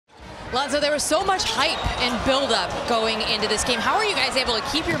Lonzo, there was so much hype and build-up going into this game. How are you guys able to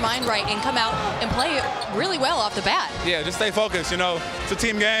keep your mind right and come out and play really well off the bat? Yeah, just stay focused. You know, it's a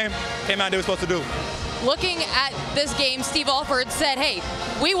team game. Came out and did what we're supposed to do. Looking at this game, Steve Alford said, hey,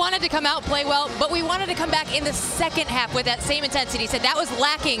 we wanted to come out, play well, but we wanted to come back in the second half with that same intensity. He said that was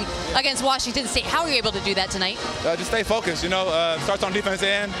lacking against Washington State. How are you able to do that tonight? Just stay focused. You know, starts on defense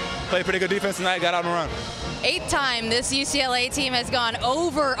end, played pretty good defense tonight, got out and run. 8th time this UCLA team has gone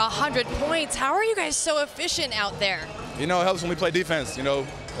over 100 points. How are you guys so efficient out there? You know, it helps when we play defense. You know,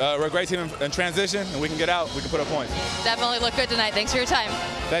 we're a great team in transition, and we can get out, we can put up points. Definitely look good tonight. Thanks for your time.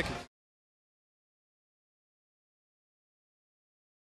 Thank you.